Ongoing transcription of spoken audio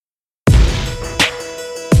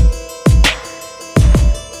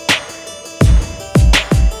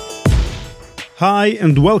Hi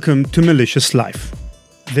and welcome to Malicious Life.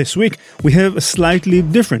 This week we have a slightly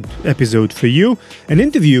different episode for you, an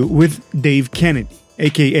interview with Dave Kennedy,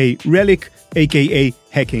 aka Relic, aka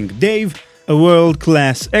Hacking Dave, a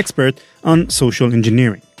world-class expert on social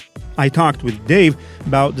engineering. I talked with Dave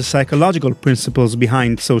about the psychological principles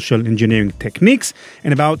behind social engineering techniques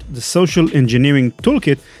and about the social engineering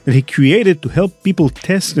toolkit that he created to help people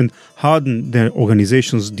test and harden their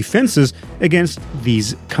organization's defenses against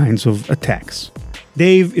these kinds of attacks.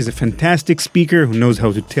 Dave is a fantastic speaker who knows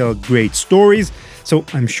how to tell great stories, so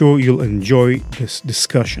I'm sure you'll enjoy this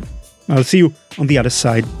discussion. I'll see you on the other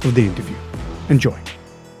side of the interview. Enjoy.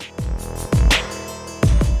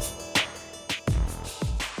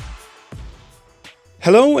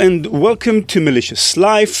 Hello and welcome to Malicious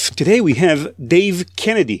Life. Today we have Dave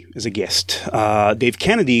Kennedy as a guest. Dave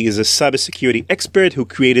Kennedy is a cybersecurity expert who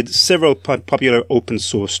created several popular open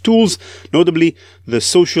source tools, notably the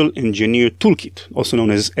Social Engineer Toolkit, also known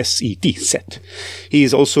as SET. He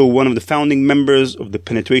is also one of the founding members of the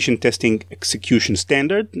Penetration Testing Execution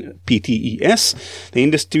Standard, PTES, the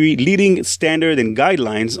industry-leading standard and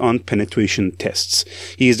guidelines on penetration tests.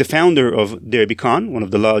 He is the founder of DerbyCon, one of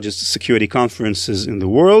the largest security conferences in the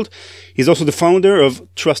world. He's also the founder of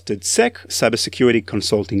TrustedSec, cybersecurity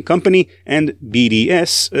consulting company, and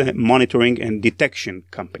BDS, monitoring and detection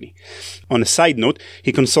company. On a side note,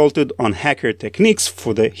 he consulted on hacker techniques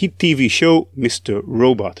for the hit TV show Mr.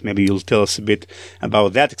 Robot. Maybe you'll tell us a bit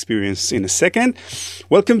about that experience in a second.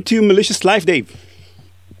 Welcome to Malicious Life, Dave.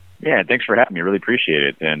 Yeah, thanks for having me. Really appreciate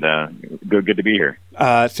it, and good to be here.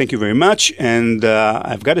 Thank you very much, and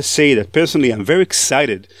I've got to say that personally I'm very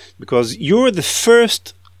excited because you're the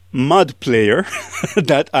first MUD player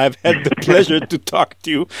that I've had the pleasure to talk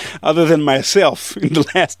to other than myself in the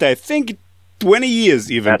last, I think, 20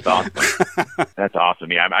 years even. That's awesome. That's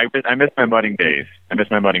awesome. Yeah, I miss my mudding days.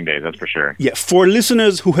 That's for sure. Yeah, for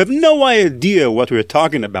listeners who have no idea what we're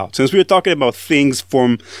talking about, since we're talking about things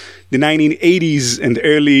from the 1980s and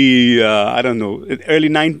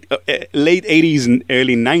late 80s and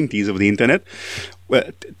early 90s of the internet,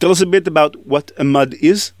 tell us a bit about what a MUD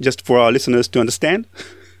is, just for our listeners to understand.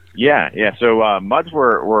 Yeah. So MUDs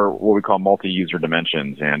were what we call multi-user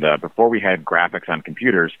dimensions, and before we had graphics on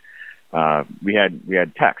computers, we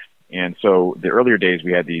had text. And so the earlier days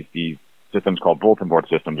we had these systems called bulletin board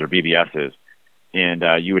systems, or BBSs, and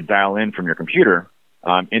you would dial in from your computer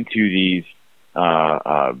into these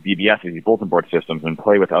BBSs, these bulletin board systems, and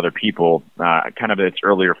play with other people, kind of its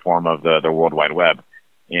earlier form of the World Wide Web.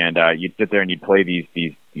 And you'd sit there and you'd play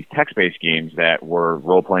these text-based games that were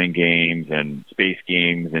role-playing games and space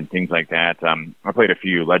games and things like that. I played a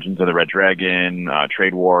few: Legends of the Red Dragon,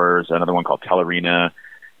 Trade Wars, another one called Telerina,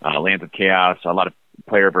 Lands of Chaos, a lot of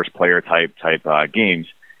player versus player type games.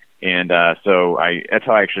 And so that's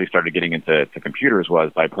how I actually started getting into computers,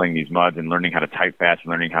 was by playing these MUDs and learning how to type fast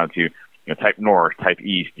and learning how to type north, type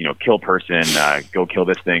east, kill person, go kill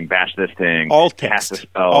this thing, bash this thing, all text, cast a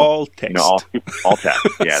spell, all text, all text.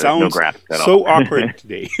 Yeah, sounds there's no graphics at all. So awkward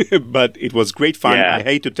today, but it was great fun. Yeah. I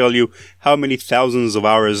hate to tell you how many thousands of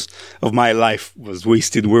hours of my life were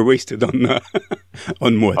wasted on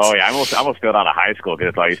MUDs. Oh yeah, I almost failed out of high school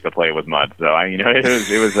because I used to play with MUDs. So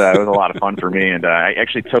it was a lot of fun for me, and I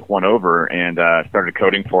actually took one over and started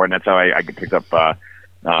coding for it, and that's how I picked up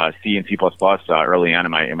C and C++ early on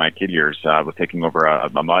in my kid years. Was taking over a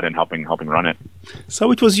MUD and helping run it.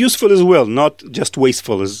 So it was useful as well, not just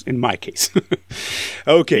wasteful as in my case.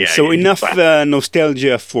 Okay, so enough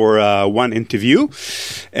nostalgia for one interview.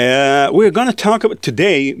 We're going to talk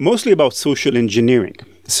today mostly about social engineering.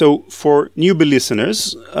 So for newbie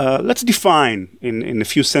listeners, let's define in a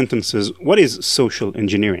few sentences, what is social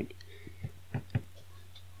engineering?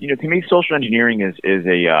 To me, social engineering is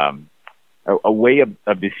a way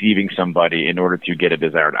of deceiving somebody in order to get a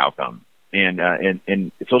desired outcome. And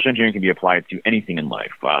social engineering can be applied to anything in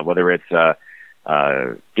life, whether it's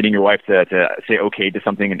getting your wife to say okay to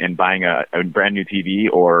something and buying a brand new TV,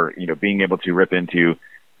 or being able to rip into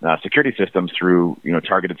security systems through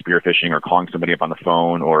targeted spear phishing, or calling somebody up on the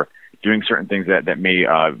phone, or doing certain things that may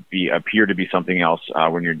appear to be something else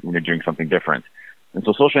when you're doing something different. And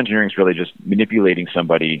so social engineering is really just manipulating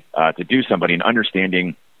somebody to do somebody, and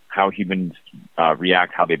understanding how humans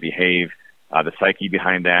react, how they behave, the psyche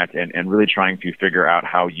behind that, and really trying to figure out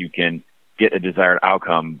how you can get a desired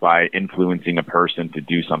outcome by influencing a person to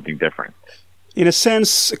do something different. In a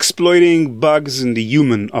sense, exploiting bugs in the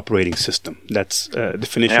human operating system. That's a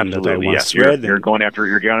definition that I once read. You're going after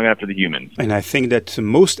the humans. And I think that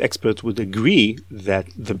most experts would agree that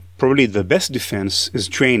probably the best defense is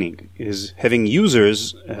training, is having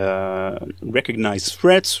users recognize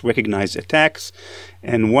threats, recognize attacks.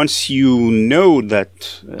 And once you know that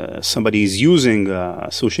somebody is using a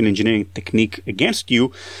social engineering technique against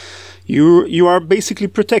you, you are basically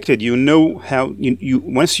protected. You know how you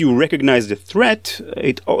once you recognize the threat,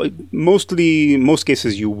 most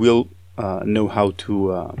cases you will know how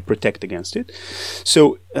to protect against it.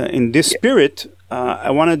 So in this spirit,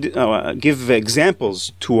 I want to give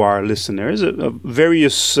examples to our listeners of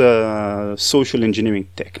various social engineering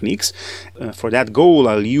techniques. For that goal,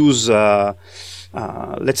 I'll use.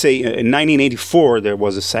 Let's say in 1984, there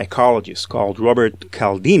was a psychologist called Robert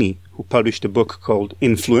Cialdini who published a book called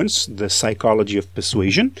Influence, The Psychology of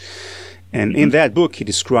Persuasion. And in that book, he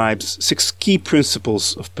describes 6 key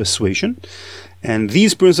principles of persuasion. And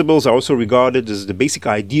these principles are also regarded as the basic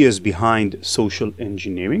ideas behind social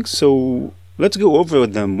engineering. So let's go over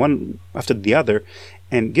them one after the other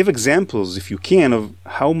and give examples, if you can, of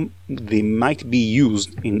how they might be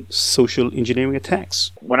used in social engineering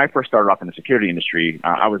attacks. When I first started off in the security industry,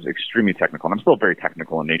 I was extremely technical, and I'm still very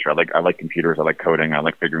technical in nature. I like computers, I like coding, I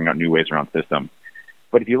like figuring out new ways around systems.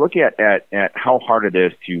 But if you look at how hard it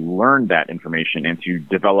is to learn that information and to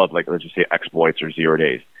develop, like, let's just say, exploits or 0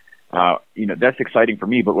 days, that's exciting for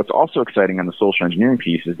me. But what's also exciting on the social engineering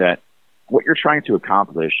piece is that what you're trying to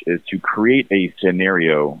accomplish is to create a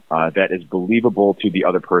scenario that is believable to the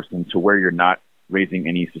other person, to where you're not raising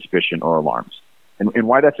any suspicion or alarms. And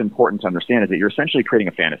why that's important to understand is that you're essentially creating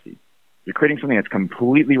a fantasy. You're creating something that's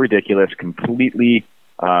completely ridiculous, completely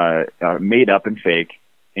made up and fake,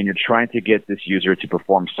 and you're trying to get this user to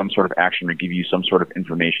perform some sort of action or give you some sort of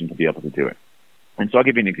information to be able to do it. And so I'll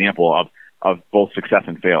give you an example of both success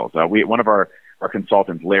and fails. One of our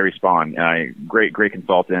consultants, Larry Spahn, great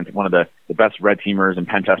consultant, one of the best red teamers and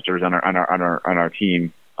pen testers on our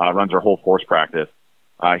team, runs our whole force practice.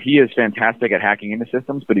 He is fantastic at hacking into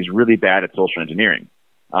systems, but he's really bad at social engineering.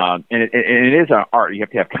 And it is an art. You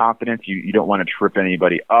have to have confidence. You don't want to trip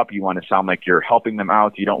anybody up. You want to sound like you're helping them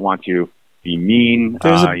out. You don't want to be mean.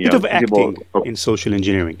 There's a bit of acting in social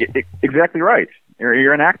engineering. Exactly right.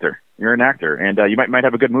 You're an actor. You're an actor, and you might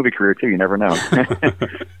have a good movie career too. You never know.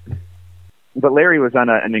 But Larry was on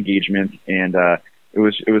an engagement, and it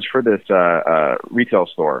was for this retail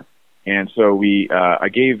store. And so I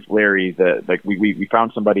gave Larry we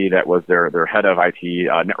found somebody that was their head of IT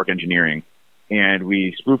network engineering, and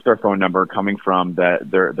we spoofed their phone number coming from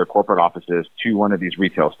their corporate offices to one of these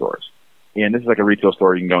retail stores. And this is like a retail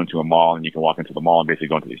store you can go into a mall, and you can walk into the mall and basically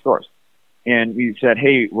go into these stores. And we said,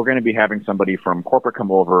 hey, we're going to be having somebody from corporate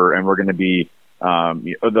come over, and we're going to be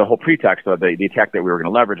the whole pretext of the attack that we were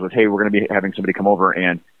going to leverage was, hey, we're going to be having somebody come over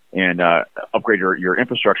and upgrade your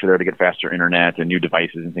infrastructure there to get faster internet and new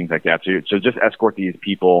devices and things like that. So just escort these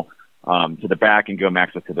people to the back and give them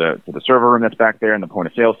access to the server room that's back there and the point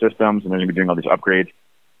of sale systems, and they're going to be doing all these upgrades.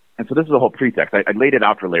 And so this is the whole pretext. I laid it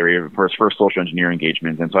out for Larry for his first social engineering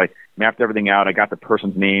engagement. And so I mapped everything out. I got the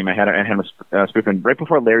person's name. I had him spoofing. Right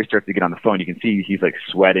before Larry starts to get on the phone, you can see he's like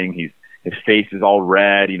sweating. His face is all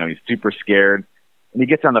red. He's super scared. And he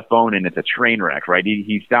gets on the phone, and it's a train wreck, right?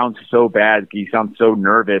 He sounds so bad. He sounds so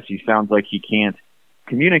nervous. He sounds like he can't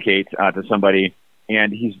communicate to somebody,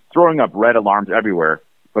 and he's throwing up red alarms everywhere.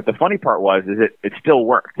 But the funny part is it still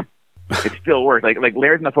worked. It still worked. Like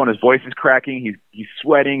Larry's on the phone, his voice is cracking. He's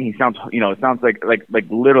sweating. He sounds, it sounds like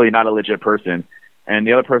literally not a legit person. And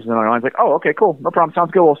the other person on the line's like, oh, okay, cool, no problem,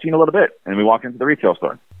 sounds good. We'll see you in a little bit. And we walk into the retail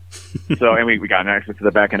store. And we got access to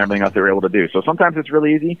the back and everything else they were able to do. So sometimes it's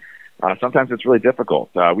really easy. Sometimes it's really difficult.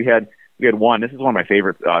 We had one. This is one of my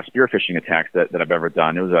favorite spear phishing attacks that I've ever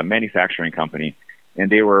done. It was a manufacturing company, and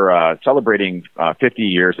they were celebrating 50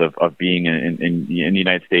 years of being in the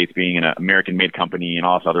United States, being an American-made company, and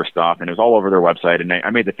all this other stuff. And it was all over their website. And I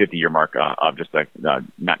made the 50-year mark of just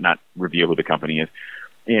not reveal who the company is.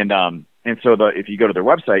 And so if you go to their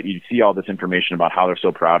website, you see all this information about how they're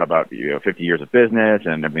so proud about 50 years of business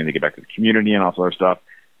and everything they get back to the community and all this other stuff.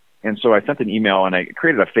 And so I sent an email, and I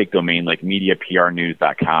created a fake domain like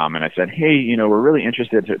mediaprnews.com, and I said, hey, we're really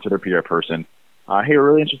interested to their PR person. Hey,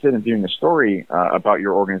 we're really interested in doing a story about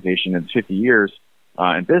your organization in 50 years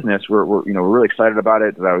in business. We're really excited about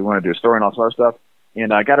it. We want to do a story and all sorts of stuff.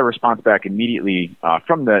 And I got a response back immediately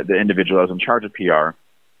from the individual that was in charge of PR,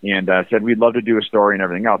 and said we'd love to do a story and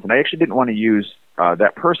everything else. And I actually didn't want to use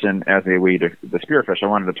that person as a way to spearfish. I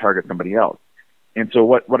wanted to target somebody else. And so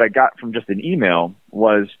what I got from just an email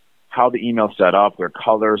was how the email's set up, their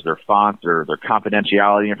colors, their fonts, their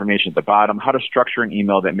confidentiality information at the bottom, how to structure an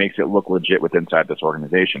email that makes it look legit within inside this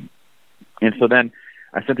organization. And so then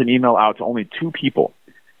I sent an email out to only two people,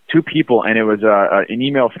 and it was an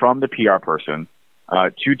email from the PR person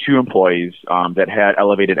to two employees that had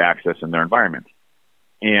elevated access in their environment.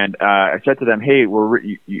 And I said to them, hey, we're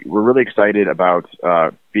really excited about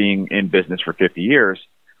being in business for 50 years.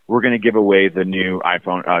 We're going to give away the new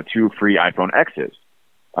iPhone, 2 free iPhone X's.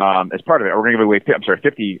 As part of it, we're going to give away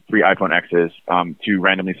 50 free iPhone X's to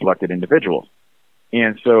randomly selected individuals.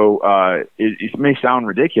 And so it may sound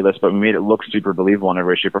ridiculous, but we made it look super believable in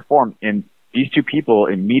every way, shape, or form. And these two people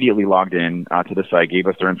immediately logged in to the site, gave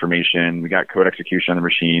us their information. We got code execution on the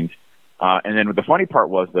machines. And then the funny part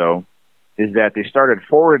was, though, is that they started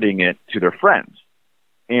forwarding it to their friends.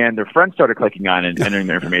 And their friends started clicking on and entering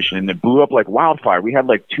their information, and it blew up like wildfire. We had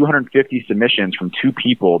like 250 submissions from two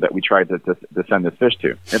people that we tried to send this fish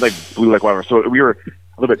to. It like blew like wildfire. So we were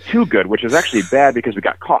a little bit too good, which is actually bad because we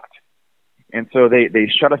got caught. And so they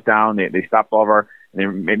shut us down. They stopped all of our, they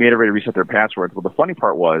made everybody reset their passwords. Well, the funny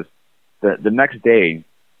part was that the next day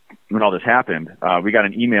when all this happened, we got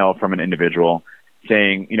an email from an individual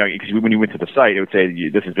saying, you know, because when you went to the site, it would say,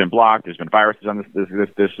 this has been blocked. There's been viruses on this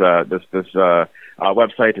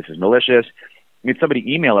website. This is malicious. I mean,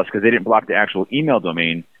 somebody email us because they didn't block the actual email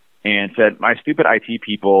domain and said, my stupid IT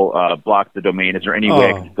people blocked the domain. Is there any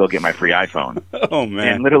way I can still get my free iPhone? Oh, man.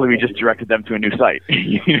 And literally we just directed them to a new site.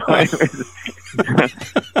 You know?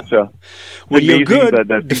 So, well, you're good.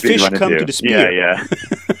 The fish come to the spear. Yeah.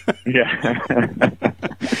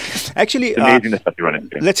 Actually, it's amazing the stuff you run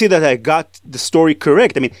into. Let's say that I got the story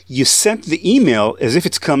correct. I mean, you sent the email as if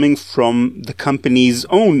it's coming from the company's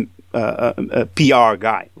own PR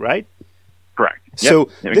guy, right? Correct. So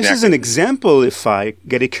this is an example, if I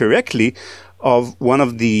get it correctly, of one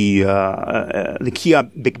of the key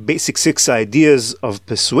basic 6 ideas of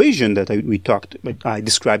persuasion that I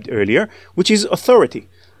described earlier, which is authority.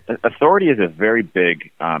 Authority is a very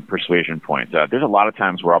big persuasion point. There's a lot of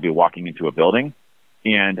times where I'll be walking into a building,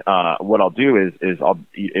 and what I'll do is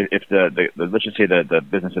if the let's just say the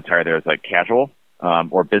business attire there is like casual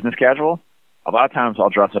or business casual, a lot of times I'll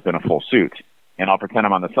dress up in a full suit. And I'll pretend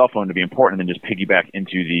I'm on the cell phone to be important and then just piggyback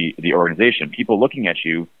into the organization. People looking at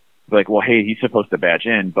you, like, well, hey, he's supposed to badge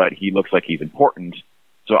in, but he looks like he's important.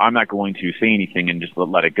 So I'm not going to say anything and just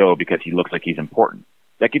let it go because he looks like he's important.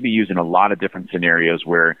 That could be used in a lot of different scenarios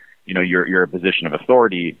where, you know, you're a position of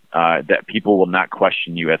authority that people will not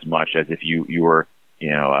question you as much as if you were, you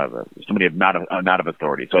know, somebody not of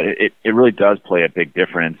authority. So it really does play a big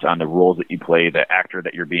difference on the roles that you play, the actor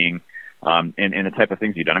that you're being. And the type of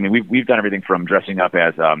things you've done. I mean, we've done everything from dressing up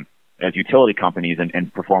as utility companies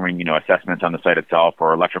and performing, you know, assessments on the site itself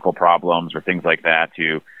or electrical problems or things like that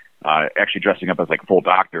to actually dressing up as like full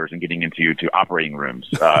doctors and getting into operating rooms.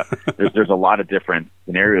 There's a lot of different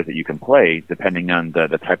scenarios that you can play depending on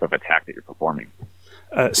the type of attack that you're performing.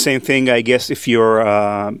 Same thing, I guess, if you're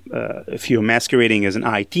masquerading as an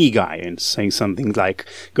IT guy and saying something like,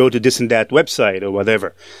 go to this and that website or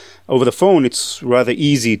whatever. Over the phone, it's rather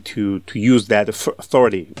easy to use that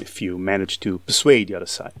authority if you manage to persuade the other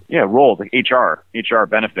side. Yeah, roles like HR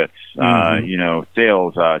benefits, you know,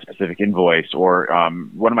 sales, specific invoice, or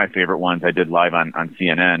one of my favorite ones I did live on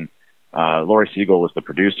CNN. Lori Siegel was the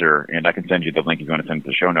producer, and I can send you the link if you want to send it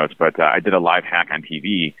to the show notes. But I did a live hack on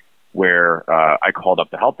TV where I called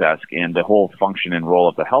up the help desk, and the whole function and role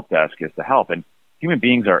of the help desk is to help. And human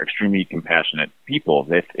beings are extremely compassionate people.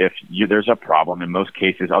 If there's a problem, in most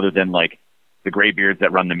cases, other than like the graybeards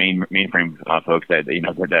that run the mainframe folks that you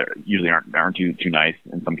know that usually aren't too nice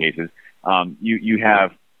in some cases, you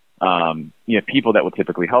have people that will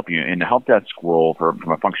typically help you. And the help desk role from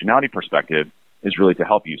a functionality perspective is really to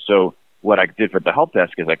help you. So what I did for the help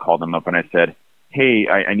desk is I called them up and I said, hey,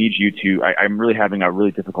 I need you to, I'm really having a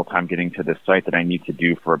really difficult time getting to this site that I need to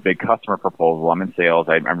do for a big customer proposal. I'm in sales.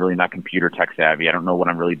 I'm really not computer tech savvy. I don't know what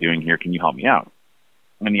I'm really doing here. Can you help me out?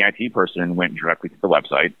 And the IT person went directly to the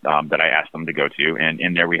website that I asked them to go to. And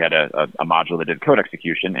in there we had a module that did code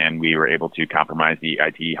execution, and we were able to compromise the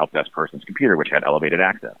IT help desk person's computer, which had elevated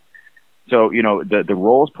access. So, you know, the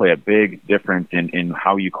roles play a big difference in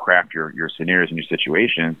how you craft your scenarios and your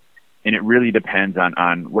situations. And it really depends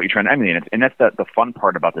on what you're trying to emulate. And that's the fun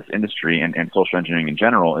part about this industry and social engineering in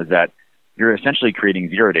general is that you're essentially creating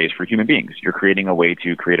 0 days for human beings. You're creating a way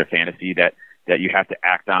to create a fantasy that you have to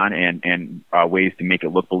act on and ways to make it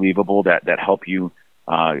look believable that help you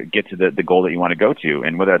get to the goal that you want to go to.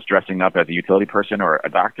 And whether that's dressing up as a utility person or a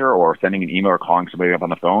doctor or sending an email or calling somebody up on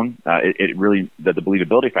the phone, it really, the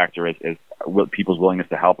believability factor is people's willingness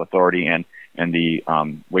to help, authority, and and the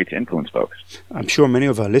way to influence folks. I'm sure many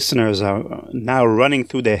of our listeners are now running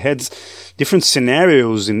through their heads different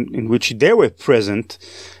scenarios in which they were present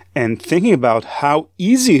and thinking about how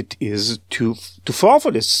easy it is to fall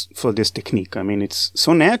for this technique. I mean, it's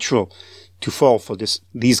so natural to fall for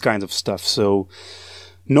these kinds of stuff. So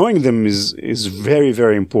knowing them is very,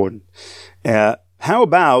 very important. How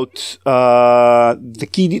about the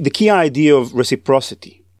key idea of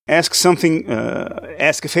reciprocity? Ask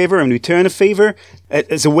a favor and return a favor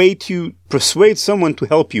as a way to persuade someone to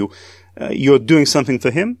help you. You're doing something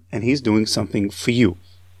for him, and he's doing something for you,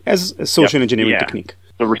 as a social engineering technique.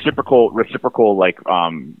 So reciprocal,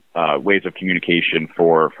 ways of communication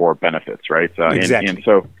for benefits, right? Exactly. And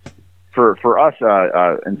so, for us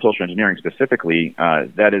in social engineering specifically,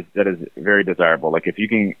 that is very desirable. Like if you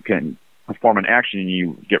can perform an action and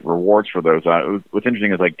you get rewards for those. What's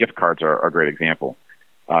interesting is like gift cards are a great example.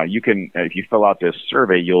 You can, if you fill out this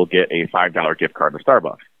survey, you'll get a $5 gift card to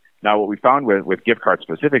Starbucks. Now, what we found with gift cards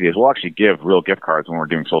specifically is we'll actually give real gift cards when we're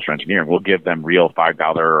doing social engineering. We'll give them real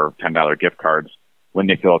 $5 or $10 gift cards when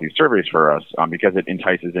they fill out these surveys for us, because it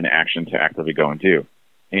entices an action to actively go and do.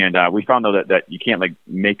 And we found though that you can't like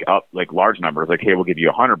make up like large numbers, like, hey, we'll give you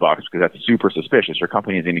 $100 because that's super suspicious. Your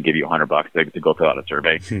company is going to give you $100 to go fill out a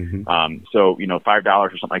survey. Mm-hmm. So $5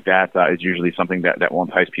 or something like that is usually something that will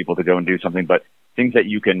entice people to go and do something. But things that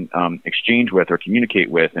you can exchange with or communicate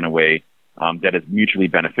with in a way that is mutually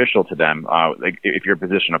beneficial to them. Like if you're in a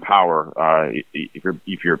position of power,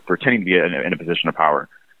 if you're pretending to be in a position of power,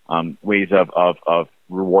 ways of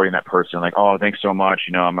rewarding that person, like, oh, thanks so much.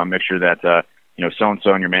 I'm gonna make sure that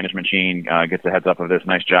so-and-so in your management chain gets a heads up of this.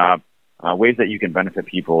 Nice job. Ways that you can benefit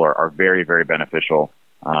people are very, very beneficial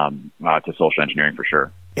to social engineering for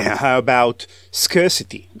sure. Yeah, how about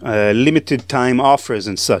scarcity, limited time offers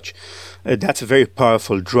and such? That's a very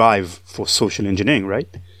powerful drive for social engineering, right?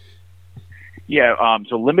 Yeah,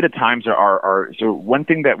 so limited times are so one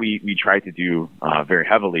thing that we try to do very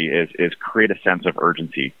heavily is create a sense of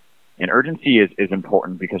urgency. And urgency is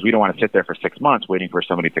important because we don't want to sit there for 6 months waiting for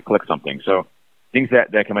somebody to click something. So things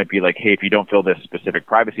that might be like, hey, if you don't fill this specific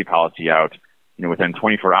privacy policy out, within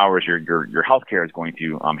 24 hours, your healthcare is going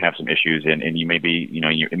to have some issues, and you may be,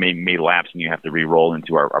 it may lapse, and you have to re-roll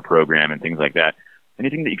into our program and things like that.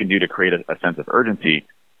 Anything that you can do to create a sense of urgency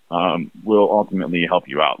will ultimately help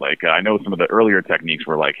you out. Like I know some of the earlier techniques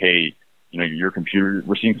were like, hey, your computer,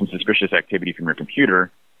 we're seeing some suspicious activity from your computer.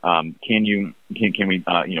 Can we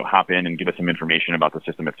hop in and give us some information about the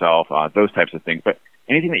system itself? Those types of things. But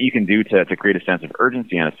anything that you can do to create a sense of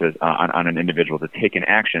urgency on an individual to take an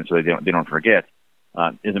action so that they don't forget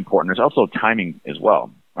is important. There's also timing as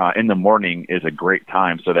well. In the morning is a great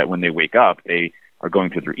time so that when they wake up, they are going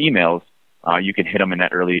through their emails. You can hit them in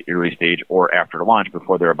that early stage or after lunch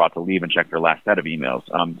before they're about to leave and check their last set of emails.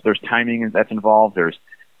 There's timing that's involved. There's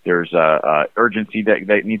urgency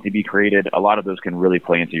that needs to be created. A lot of those can really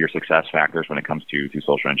play into your success factors when it comes to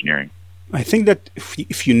social engineering. I think that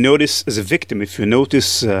if you notice as a victim, if you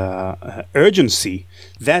notice urgency,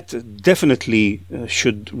 that definitely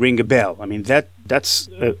should ring a bell. I mean, that's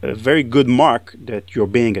a very good mark that you're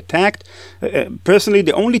being attacked. Personally,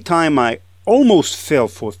 the only time I almost fell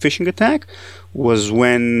for a phishing attack was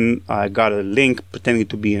when I got a link pretending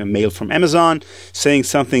to be a mail from Amazon saying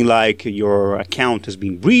something like your account has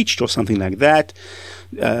been breached or something like that.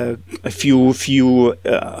 If you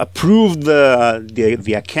approve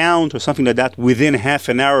the account or something like that within half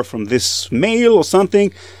an hour from this mail or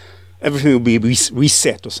something, everything will be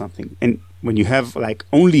reset or something. And when you have like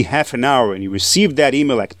only half an hour and you received that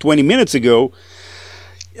email like 20 minutes ago,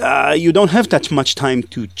 you don't have that much time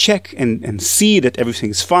to check and see that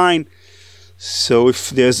everything's fine. So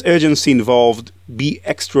if there's urgency involved, be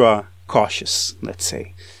extra cautious, let's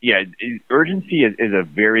say. Yeah, urgency is a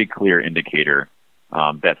very clear indicator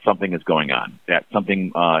that something is going on, that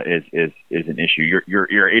something is an issue.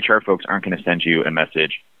 Your HR folks aren't going to send you a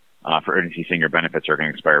message for urgency saying your benefits are going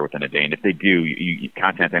to expire within a day. And if they do, you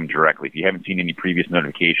contact them directly. If you haven't seen any previous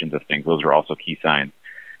notifications of things, those are also key signs.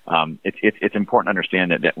 It's important to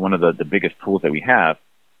understand that one of the biggest tools that we have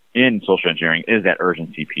in social engineering is that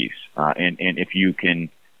urgency piece. And if you can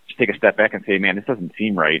just take a step back and say, man, this doesn't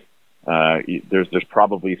seem right. There's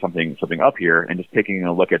probably something up here, and just taking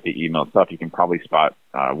a look at the email itself, you can probably spot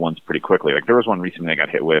ones pretty quickly. Like there was one recently I got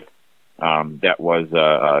hit with that was,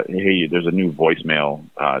 hey, there's a new voicemail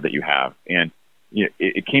that you have, and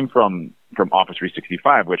it came from Office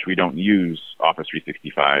 365, which we don't use Office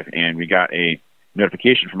 365, and we got a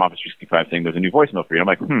notification from Office 365 saying there's a new voicemail for you. I'm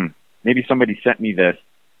like, maybe somebody sent me this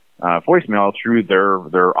voicemail through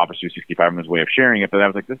their Office 365 way of sharing it, but I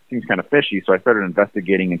was like, this seems kind of fishy. So I started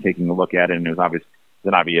investigating and taking a look at it, and it was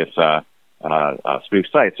an obvious spoof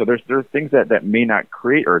sites. So there's things that may not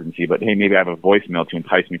create urgency, but hey, maybe I have a voicemail to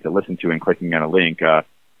entice me to listen to and clicking on a link.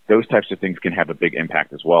 Those types of things can have a big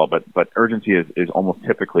impact as well. But urgency is almost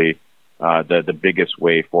typically the biggest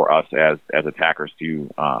way for us as attackers to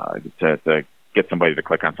get somebody to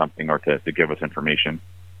click on something or to give us information.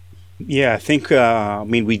 Yeah, I think,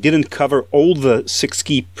 we didn't cover all the 6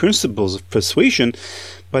 key principles of persuasion,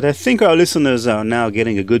 but I think our listeners are now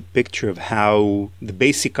getting a good picture of how the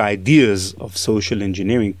basic ideas of social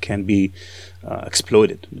engineering can be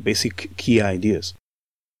exploited, the basic key ideas.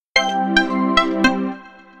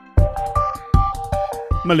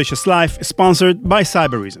 Malicious Life is sponsored by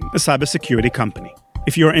Cybereason, a cybersecurity company.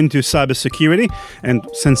 If you're into cybersecurity, and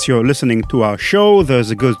since you're listening to our show, there's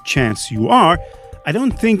a good chance you are, I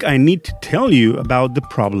don't think I need to tell you about the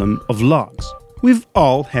problem of logs. We've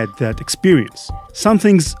all had that experience.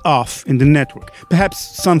 Something's off in the network. Perhaps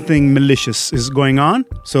something malicious is going on,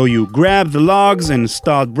 so you grab the logs and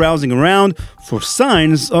start browsing around for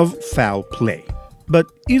signs of foul play. But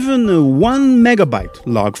even a 1 megabyte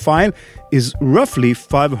log file is roughly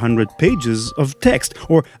 500 pages of text,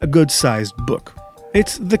 or a good-sized book.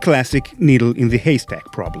 It's the classic needle in the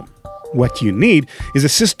haystack problem. What you need is a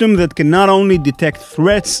system that can not only detect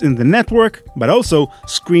threats in the network, but also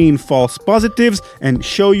screen false positives and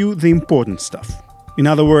show you the important stuff. In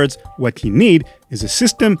other words, what you need is a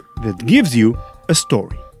system that gives you a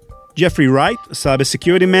story. Jeffrey Wright, a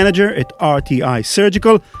cybersecurity manager at RTI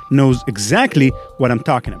Surgical, knows exactly what I'm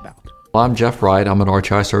talking about. I'm Jeff Wright. I'm at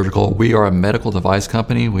RTI Surgical. We are a medical device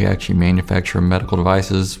company. We actually manufacture medical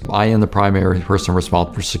devices. I am the primary person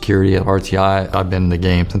responsible for security at RTI. I've been in the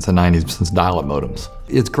game since the 90s, since dial-up modems.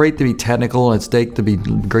 It's great to be technical. It's great to be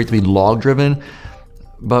log-driven.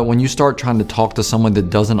 But when you start trying to talk to someone that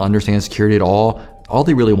doesn't understand security at all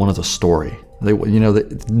they really want is a story.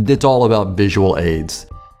 It's all about visual aids.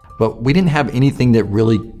 But we didn't have anything that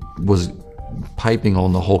really was piping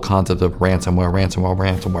on the whole concept of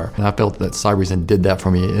ransomware. And I felt that Cybereason did that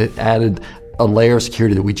for me. It added a layer of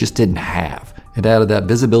security that we just didn't have. It added that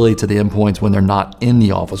visibility to the endpoints when they're not in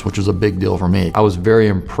the office, which was a big deal for me. I was very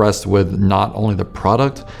impressed with not only the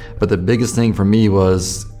product, but the biggest thing for me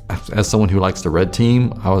was, as someone who likes the red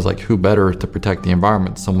team, I was like, who better to protect the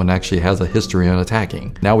environment? Someone actually has a history in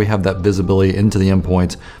attacking. Now we have that visibility into the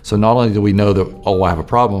endpoints. So not only do we know that, I have a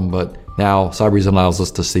problem, but now Cybereason allows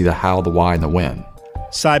us to see the how, the why, and the when.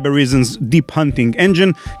 Cybereason's deep hunting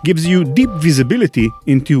engine gives you deep visibility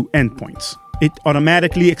into endpoints. It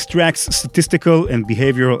automatically extracts statistical and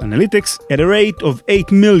behavioral analytics at a rate of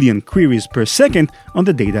 8 million queries per second on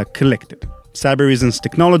the data collected. Cybereason's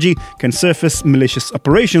technology can surface malicious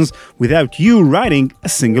operations without you writing a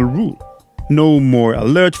single rule. No more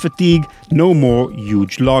alert fatigue, no more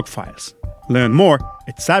huge log files. Learn more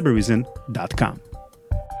at cybereason.com.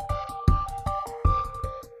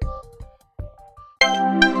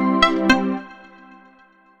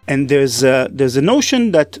 And there's a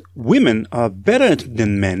notion that women are better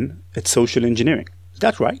than men at social engineering. Is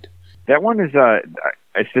that right? That one is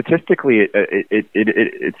statistically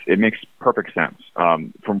it makes perfect sense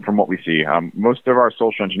from what we see. Most of our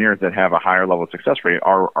social engineers that have a higher level of success rate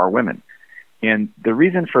are women, and the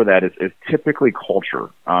reason for that is typically culture.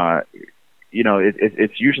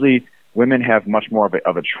 It's usually women have much more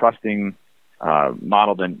of a trusting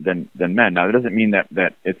model than men. Now, that doesn't mean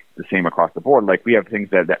that it's the same across the board. Like, we have things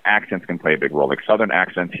that accents can play a big role. Like Southern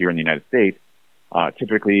accents here in the United States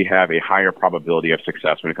typically have a higher probability of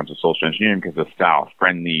success when it comes to social engineering because the South,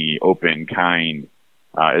 friendly, open, kind,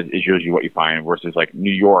 is usually what you find, versus like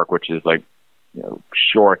New York, which is like,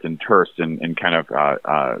 short and terse and kind of,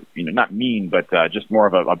 not mean, but just more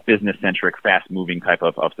of a business-centric, fast-moving type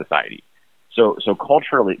of society. So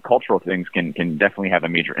cultural things can definitely have a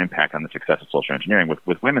major impact on the success of social engineering.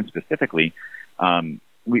 With women specifically,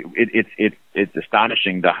 it's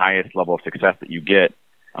astonishing the highest level of success that you get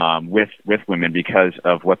with women because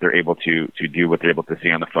of what they're able to do, what they're able to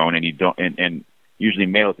say on the phone, and usually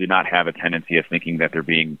males do not have a tendency of thinking that they're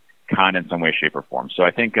being conned in some way, shape, or form. So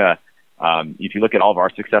I think if you look at all of our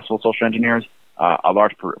successful social engineers, a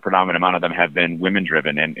large predominant amount of them have been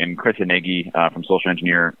women-driven. And Chris Hanegi from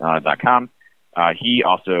socialengineer.com, he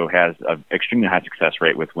also has an extremely high success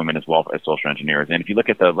rate with women as well as social engineers. And if you look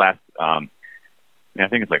at the last, I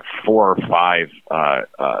think it's like 4 or 5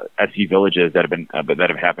 SE villages that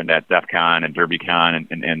have happened at DEF CON and DerbyCon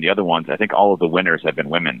and the other ones, I think all of the winners have been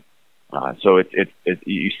women. So it's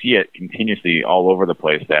you see it continuously all over the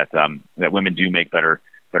place that women do make better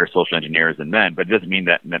social engineers than men, but it doesn't mean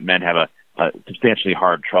that men have a substantially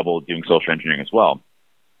hard trouble doing social engineering as well.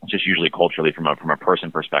 It's just usually culturally from a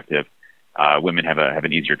person perspective, women have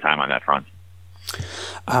an easier time on that front.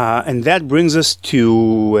 And that brings us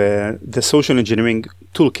to the social engineering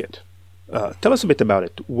toolkit. Tell us a bit about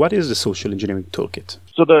it. What is the social engineering toolkit?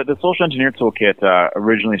 So the social engineer toolkit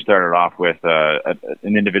originally started off with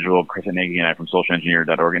an individual, Chris Nagy and I from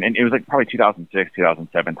socialengineer.org, and it was like probably 2006,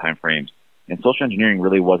 2007 timeframes. And social engineering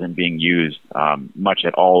really wasn't being used much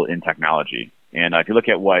at all in technology. And if you look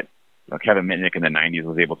at what Kevin Mitnick in the 90s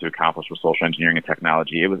was able to accomplish with social engineering and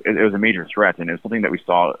technology, it was a major threat, and it was something that we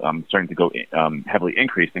saw starting to go heavily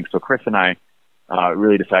increasing. So Chris and I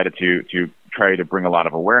really decided to try to bring a lot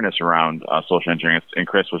of awareness around social engineering. And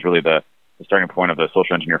Chris was really the starting point of the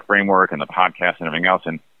social engineer framework and the podcast and everything else.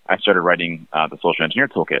 And I started writing the social engineer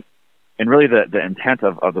toolkit. And really the intent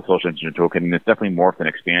of the social engineer toolkit, and it's definitely morphed and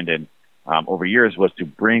expanded over years, was to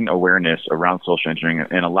bring awareness around social engineering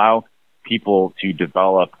and allow people to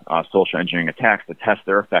develop social engineering attacks to test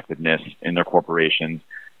their effectiveness in their corporations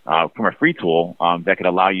from a free tool that could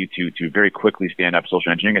allow you to very quickly stand up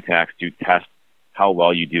social engineering attacks to test how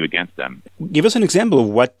well you do against them. Give us an example of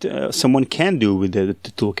what someone can do with the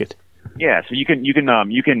toolkit. Yeah, so you can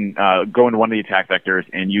go into one of the attack vectors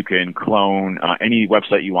and you can clone any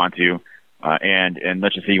website you want to, and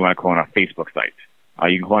let's just say you want to clone a Facebook site.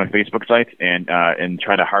 You can clone a Facebook site and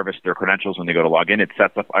try to harvest their credentials when they go to log in. It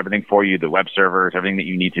sets up everything for you, the web servers, everything that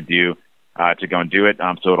you need to do to go and do it.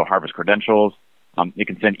 So it'll harvest credentials. You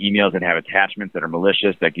can send emails that have attachments that are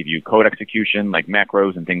malicious that give you code execution like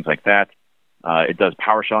macros and things like that. It does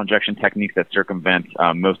PowerShell injection techniques that circumvent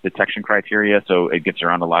most detection criteria, so it gets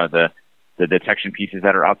around a lot of the detection pieces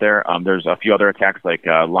that are out there. There's a few other attacks like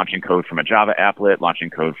launching code from a Java applet, launching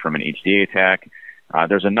code from an HDA attack.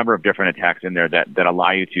 There's a number of different attacks in there that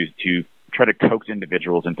allow you to try to coax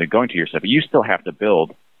individuals into going to your stuff. But you still have to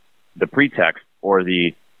build the pretext or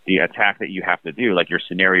the attack that you have to do, like your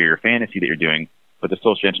scenario, your fantasy that you're doing. But the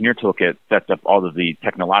social engineer toolkit sets up all of the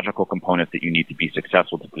technological components that you need to be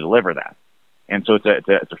successful to deliver that. And so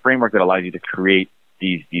it's a framework that allows you to create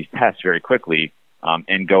these tests very quickly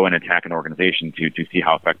and go and attack an organization to see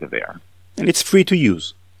how effective they are. And it's free to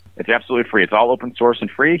use. It's absolutely free. It's all open source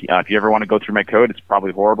and free. If you ever want to go through my code, it's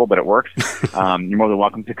probably horrible, but it works. You're more than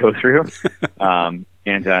welcome to go through and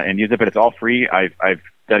use it. But it's all free. I've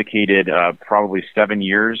dedicated probably 7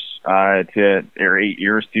 years or 8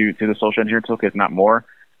 years to the social engineer toolkit, if not more.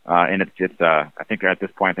 And it's I think at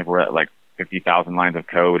this point, we're at like 50,000 lines of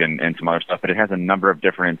code and some other stuff. But it has a number of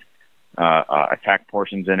different attack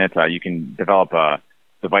portions in it. You can develop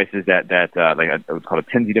devices that like what's called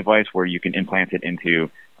a Tinsy device, where you can implant it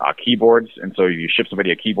into keyboards, and so if you ship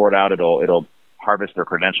somebody a keyboard out, it'll harvest their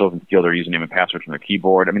credentials and steal their username and password from their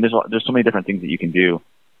keyboard. I mean, there's so many different things that you can do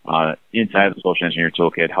inside the social engineer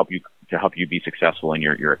toolkit to help you be successful in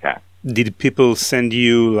your attack. Did people send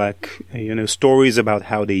you stories about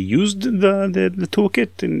how they used the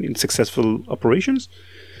toolkit in successful operations?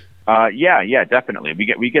 Yeah, definitely.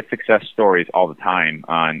 We get success stories all the time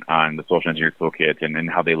on the social engineer toolkit and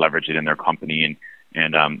how they leverage it in their company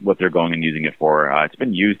and what they're going and using it for. It's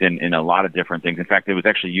been used in a lot of different things. In fact, it was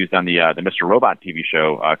actually used on the Mr. Robot TV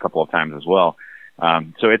show a couple of times as well.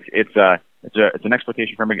 So it's an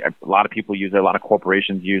exploitation framework. A lot of people use it. A lot of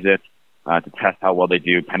corporations use it to test how well they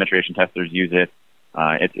do. Penetration testers use it.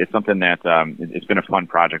 It's something that it's been a fun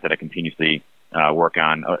project that I continuously work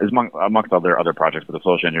on amongst other projects, but the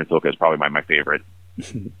social engineer toolkit is probably my favorite.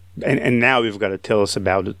 And now you've got to tell us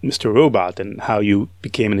about Mr. Robot and how you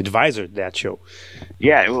became an advisor at that show.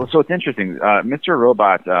 Yeah, well, so it's interesting. Mr.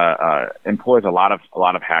 Robot employs a lot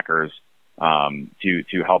of hackers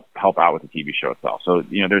to help out with the TV show itself. So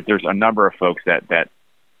there's a number of folks that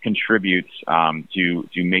contribute to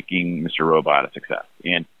making Mr. Robot a success.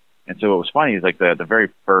 And so what was funny is like the very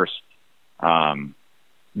first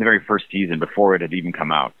season, before it had even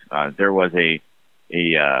come out, there was an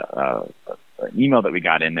email that we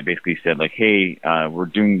got in that basically said like, hey, we're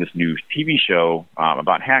doing this new TV show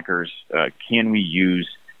about hackers. Can we use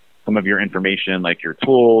some of your information, like your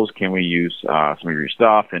tools? Can we use some of your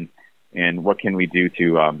stuff? And what can we do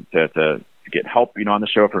to get help, on the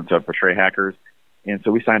show to portray hackers? And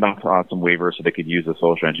so we signed off some waivers so they could use the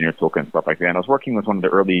social engineer toolkit and stuff like that. And I was working with one of the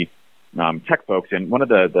early tech folks, and one of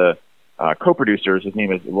the co-producers, his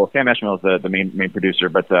name is, Sam Esmail is the main producer,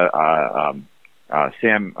 but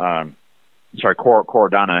Cor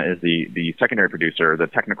O'Donnell is the secondary producer, the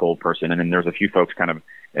technical person, and then there's a few folks kind of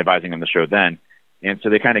advising on the show then. And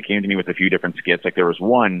so they kind of came to me with a few different skits. Like there was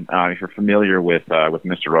one, if you're familiar with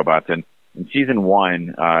Mr. Robots, and in season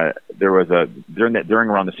 1, there was during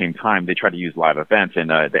around the same time, they tried to use live events, and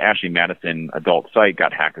the Ashley Madison adult site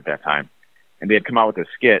got hacked at that time. And they had come out with a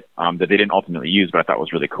skit that they didn't ultimately use, but I thought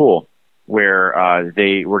was really cool, where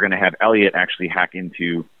they were going to have Elliot actually hack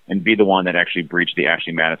into and be the one that actually breached the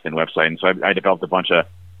Ashley Madison website. And so I developed a bunch of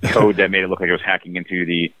code that made it look like I was hacking into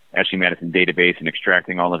the Ashley Madison database and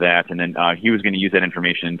extracting all of that. And then he was going to use that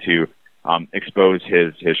information to expose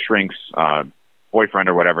his shrink's boyfriend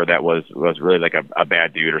or whatever that was really like a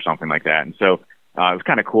bad dude or something like that. And so it was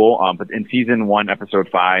kind of cool. But in season 1, episode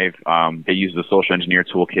 5, they used the social engineer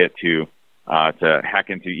toolkit to hack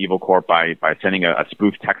into Evil Corp by sending a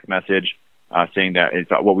spoof text message saying that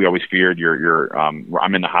it's what we always feared.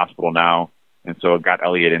 I'm in the hospital now. And so it got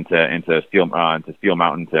Elliot into Steel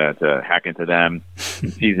Mountain to hack into them.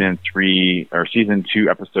 Season 3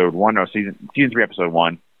 episode 1.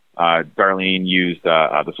 Darlene used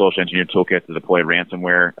the social engineer toolkit to deploy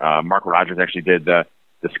ransomware. Mark Rogers actually did the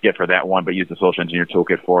skit for that one, but used the social engineer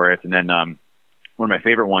toolkit for it. And then one of my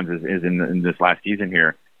favorite ones is in this last season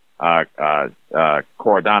here.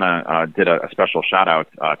 Coradana did a special shout out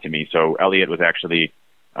to me. So Elliot was actually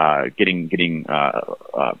getting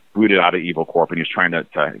booted out of Evil Corp, and he was trying to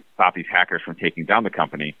stop these hackers from taking down the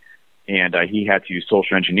company. And he had to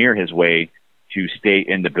social engineer his way to stay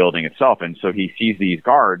in the building itself. And so he sees these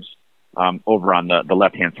guards over on the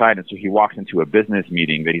left-hand side, and so he walks into a business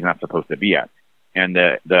meeting that he's not supposed to be at. And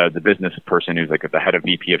the business person who's like the head of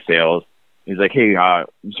VP of sales, he's like, "Hey, I'm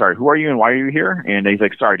sorry, who are you and why are you here?" And he's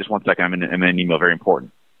like, "Sorry, just 1 second, I'm in an email, very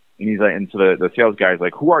important." And he's like, and so the sales guy's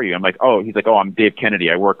like, "Who are you?" I'm like, he's like, "I'm Dave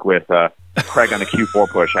Kennedy. I work with Craig on the Q4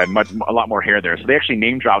 push. I had a lot more hair there." So they actually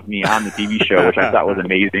name dropped me on the TV show, which I thought was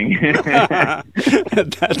amazing.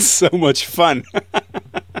 That's so much fun.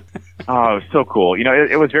 Oh, it was so cool.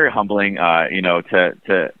 It was very humbling,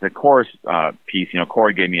 to the Core's piece.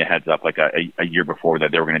 Core gave me a heads up like a year before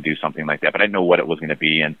that they were going to do something like that, but I didn't know what it was going to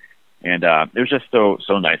be. And it was just so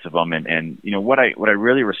nice of them. And what I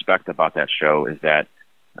really respect about that show is that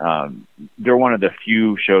they're one of the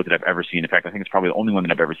few shows that I've ever seen. In fact, I think it's probably the only one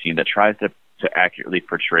that I've ever seen that tries to accurately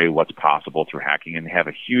portray what's possible through hacking, and they have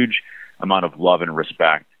a huge amount of love and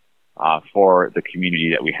respect for the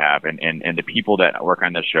community that we have, and the people that work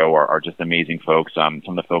on the show are just amazing folks. Some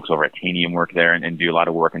of the folks over at Tanium work there and do a lot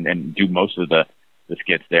of work and do most of the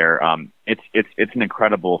skits there. It's an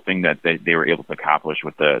incredible thing that they were able to accomplish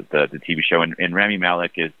with the TV show. And Rami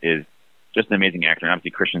Malek is just an amazing actor. And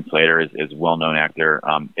obviously Christian Slater is a well-known actor.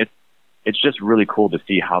 It's just really cool to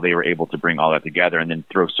see how they were able to bring all that together and then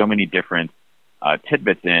throw so many different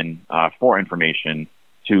tidbits in for information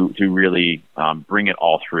to really bring it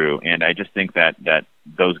all through. And I just think that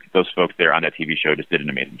those folks there on that TV show just did an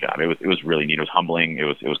amazing job. It was really neat. It was humbling. It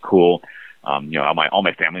was cool. All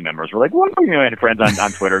my family members were like, "What?" I had friends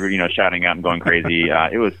on Twitter, shouting out and going crazy.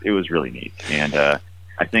 It was really neat. And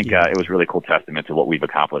I think it was a really cool testament to what we've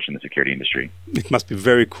accomplished in the security industry. It must be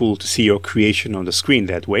very cool to see your creation on the screen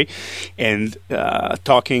that way. And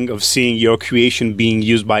talking of seeing your creation being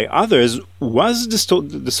used by others, was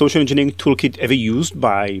the social engineering toolkit ever used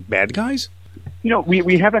by bad guys?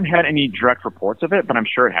 We haven't had any direct reports of it, but I'm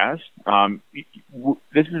sure it has.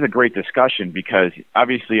 This is a great discussion because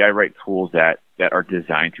obviously I write tools that are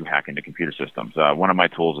designed to hack into computer systems. One of my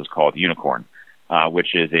tools is called Unicorn,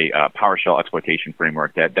 which is a PowerShell exploitation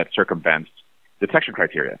framework that circumvents detection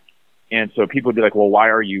criteria. And so people would be like, "Well, why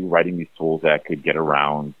are you writing these tools that could get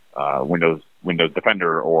around Windows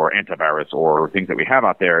Defender or antivirus or things that we have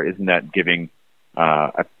out there? Isn't that giving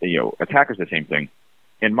attackers the same thing?"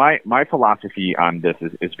 And my philosophy on this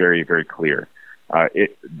is very, very clear.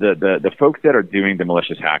 The folks that are doing the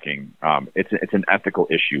malicious hacking, it's an ethical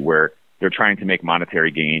issue where they're trying to make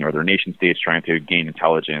monetary gain, or their nation state's trying to gain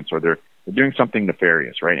intelligence, or they're doing something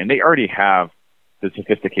nefarious, right? And they already have the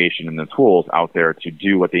sophistication and the tools out there to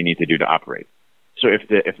do what they need to do to operate. So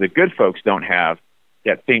if the good folks don't have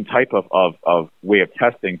that same type of way of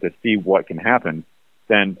testing to see what can happen,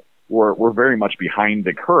 then we're very much behind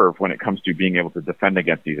the curve when it comes to being able to defend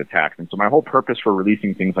against these attacks. And so my whole purpose for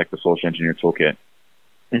releasing things like the Social Engineer Toolkit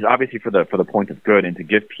is obviously for the point of good and to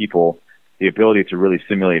give people the ability to really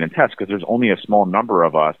simulate and test, because there's only a small number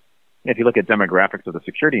of us. If you look at demographics of the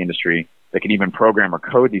security industry that can even program or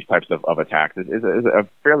code these types of attacks, is a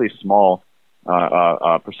fairly small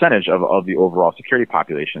percentage of the overall security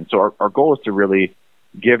population. So our goal is to really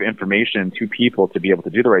give information to people to be able to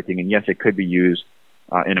do the right thing. And yes, it could be used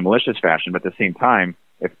in a malicious fashion, but at the same time,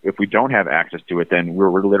 if we don't have access to it, then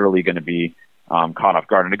we're literally going to be caught off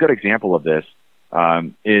guard. And a good example of this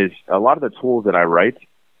is a lot of the tools that I write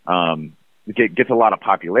gets a lot of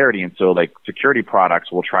popularity, and so like security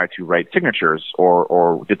products will try to write signatures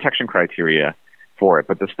or detection criteria for it.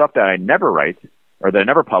 But the stuff that I never write or that I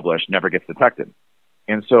never publish never gets detected.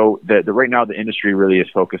 And so right now the industry really is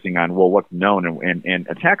focusing on, well, what's known, and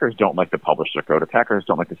attackers don't like to publish their code. Attackers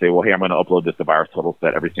don't like to say, well, hey, I'm going to upload this to VirusTotal so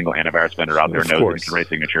that every single antivirus vendor out there knows and can raise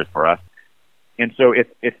signatures for us. And so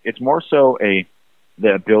it's more so the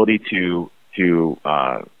ability to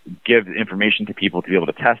give information to people to be able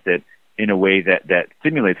to test it in a way that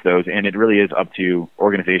simulates those, and it really is up to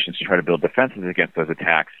organizations to try to build defenses against those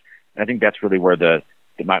attacks. And I think that's really where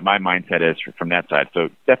my mindset is from that side. So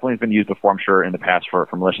definitely has been used before, I'm sure, in the past for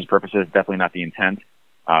malicious purposes. Definitely not the intent.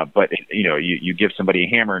 But you give somebody a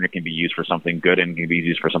hammer and it can be used for something good and it can be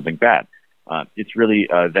used for something bad. It's really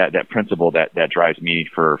that principle that drives me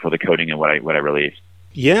for the coding and what I release.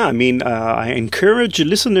 Yeah, I mean, I encourage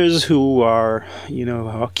listeners who are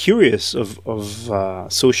curious of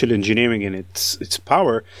social engineering and its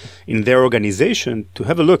power in their organization to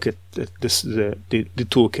have a look at this the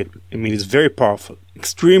toolkit. I mean, it's very powerful,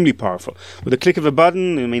 extremely powerful. With a click of a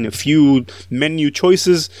button, I mean, a few menu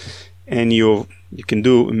choices, and you can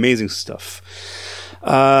do amazing stuff.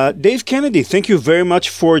 Dave Kennedy, thank you very much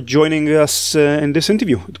for joining us in this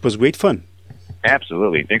interview. It was great fun.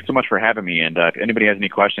 Absolutely. Thanks so much for having me. And if anybody has any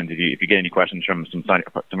questions, if you get any questions from some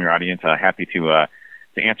of your audience, happy to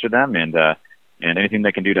answer them and anything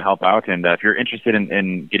they can do to help out. And if you're interested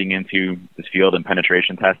in getting into this field and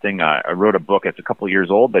penetration testing, I wrote a book. It's a couple years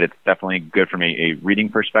old, but it's definitely good from a reading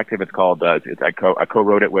perspective. It's called I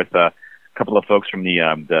co-wrote it with a couple of folks from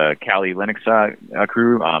the Kali Linux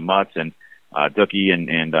crew, Mutz and Dookie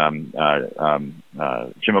and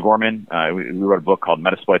Jim O'Gorman. We wrote a book called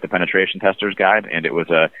Metasploit: The Penetration Tester's Guide, and it was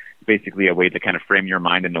basically a way to kind of frame your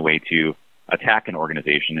mind in a way to attack an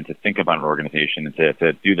organization and to think about an organization and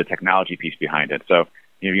to do the technology piece behind it. So,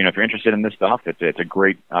 if you're interested in this stuff, it's a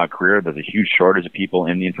great career. There's a huge shortage of people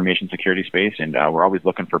in the information security space, and we're always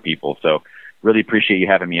looking for people. So, really appreciate you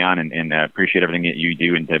having me on, and appreciate everything that you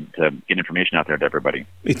do and to get information out there to everybody.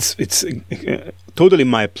 It's totally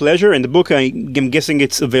my pleasure. And the book, I'm guessing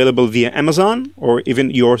it's available via Amazon or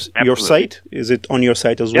even your site. Is it on your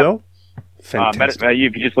site as well? Fantastic.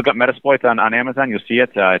 If you just look up Metasploit on Amazon, you'll see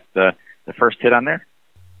it. It's the first hit on there.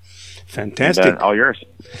 Fantastic. And, all yours.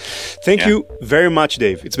 Thank you very much,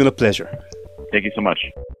 Dave. It's been a pleasure. Thank you so much.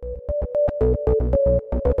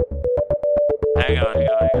 Hang on.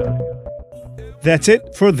 That's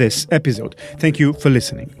it for this episode. Thank you for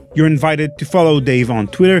listening. You're invited to follow Dave on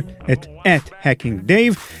Twitter at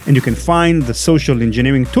 @HackingDave, and you can find the Social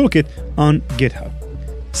Engineering Toolkit on GitHub.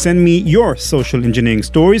 Send me your social engineering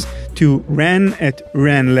stories to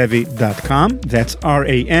ran@ranlevy.com. That's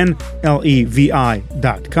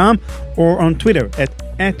RANLEVI.com, or on Twitter at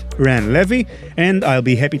 @ranlevy, and I'll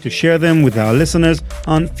be happy to share them with our listeners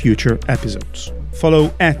on future episodes.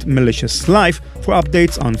 Follow @MaliciousLife for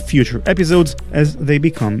updates on future episodes as they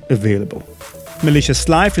become available. Malicious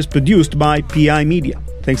Life is produced by PI Media.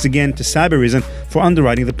 Thanks again to Cybereason for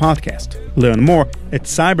underwriting the podcast. Learn more at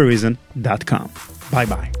cybereason.com.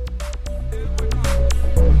 Bye-bye.